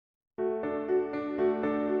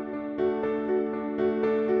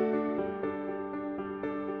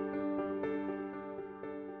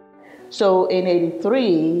So in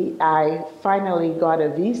 '83, I finally got a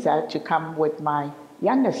visa to come with my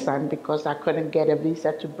youngest son because I couldn't get a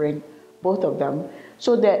visa to bring both of them.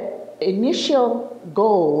 So the initial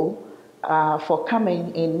goal for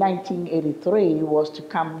coming in 1983 was to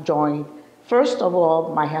come join, first of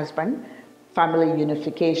all, my husband, family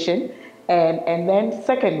unification, and then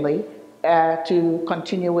secondly, to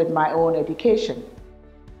continue with my own education.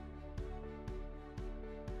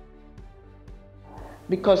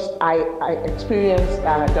 Because I experienced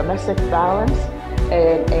domestic violence,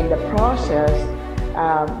 and in the process,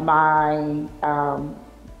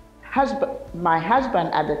 my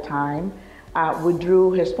husband at the time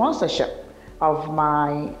withdrew his sponsorship of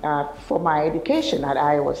for my education at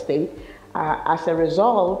Iowa State. As a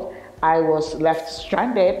result, I was left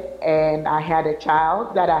stranded, and I had a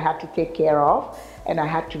child that I had to take care of, and I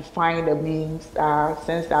had to find a means,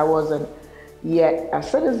 since I wasn't yet a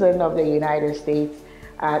citizen of the United States.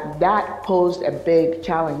 That posed a big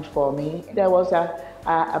challenge for me. There was a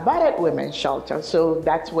battered women's shelter, so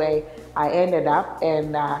that's where I ended up,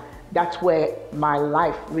 and that's where my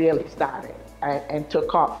life really started and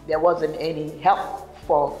took off. There wasn't any help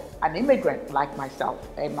for an immigrant like myself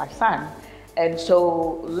and my son, and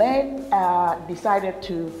so Len decided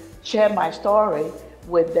to share my story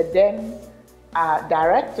with the then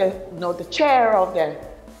director, the chair of the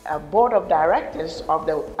board of directors of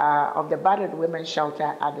the battered women's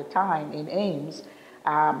shelter at the time in Ames.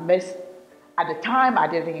 At the time, I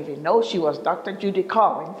didn't even know she was Dr. Judy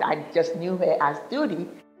Collins. I just knew her as Judy.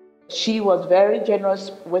 She was very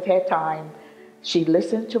generous with her time. She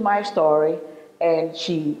listened to my story, and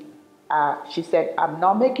she said, "I'm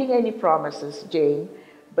not making any promises, Jane,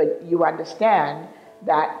 but you understand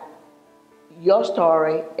that your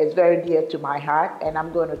story is very dear to my heart, and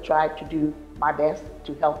I'm going to try to do my best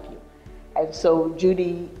to help you." And so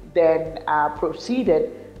Judy then proceeded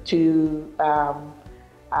to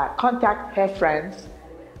contact her friends.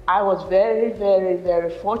 I was very, very, very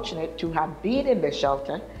fortunate to have been in the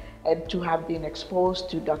shelter and to have been exposed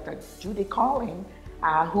to Dr. Judy Collins,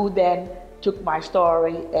 who then took my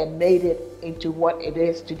story and made it into what it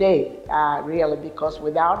is today, really, because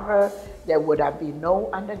without her, there would have been no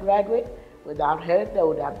undergraduate. Without her, there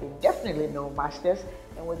would have been definitely no master's,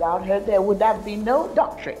 and without her, there would have been no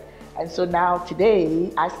doctorate. And so now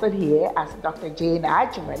today, I sit here as Dr. Jane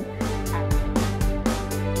Adjuman.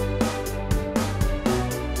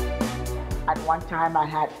 At one time, I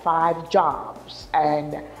had 5 jobs,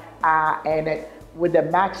 and with a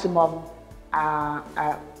maximum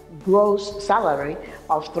gross salary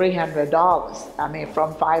of $300. I mean,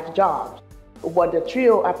 from 5 jobs. What the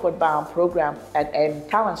TRIO Upward Bound program and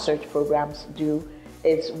talent search programs do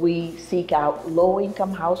is we seek out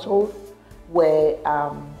low-income households where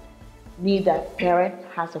neither parent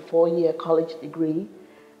has a 4-year college degree,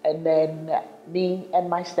 and then me and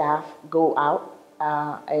my staff go out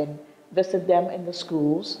and visit them in the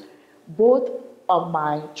schools. Both of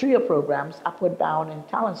my TRIO programs, Upward Bound and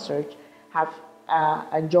Talent Search, have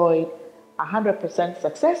enjoyed 100%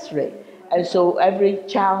 success rate. And so every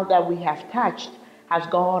child that we have touched has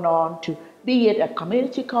gone on to be it a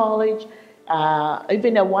community college,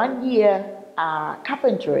 even a 1-year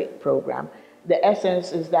carpentry program. The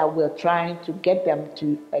essence is that we're trying to get them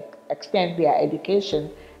to extend their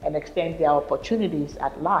education and extend their opportunities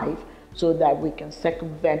at life so that we can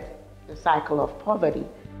circumvent the cycle of poverty.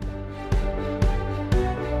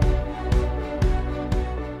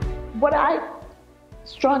 What I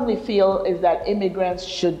strongly feel is that immigrants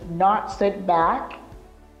should not sit back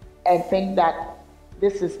and think that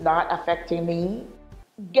this is not affecting me.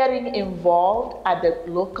 Getting involved at the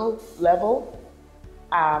local level,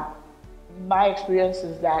 my experience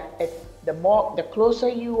is that the closer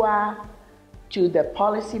you are to the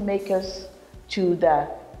policymakers, to the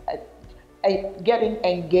getting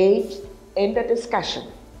engaged in the discussion,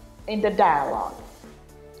 in the dialogue,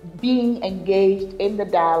 being engaged in the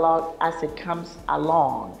dialogue as it comes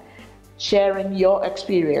along, sharing your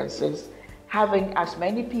experiences, having as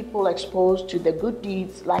many people exposed to the good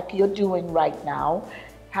deeds like you're doing right now,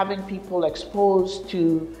 having people exposed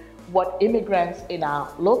to what immigrants in our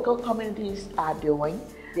local communities are doing.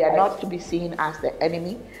 They are not to be seen as the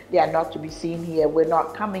enemy. They are not to be seen here. We're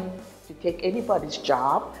not coming to take anybody's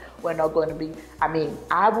job. We're not going to be,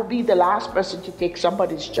 I will be the last person to take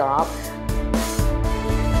somebody's job.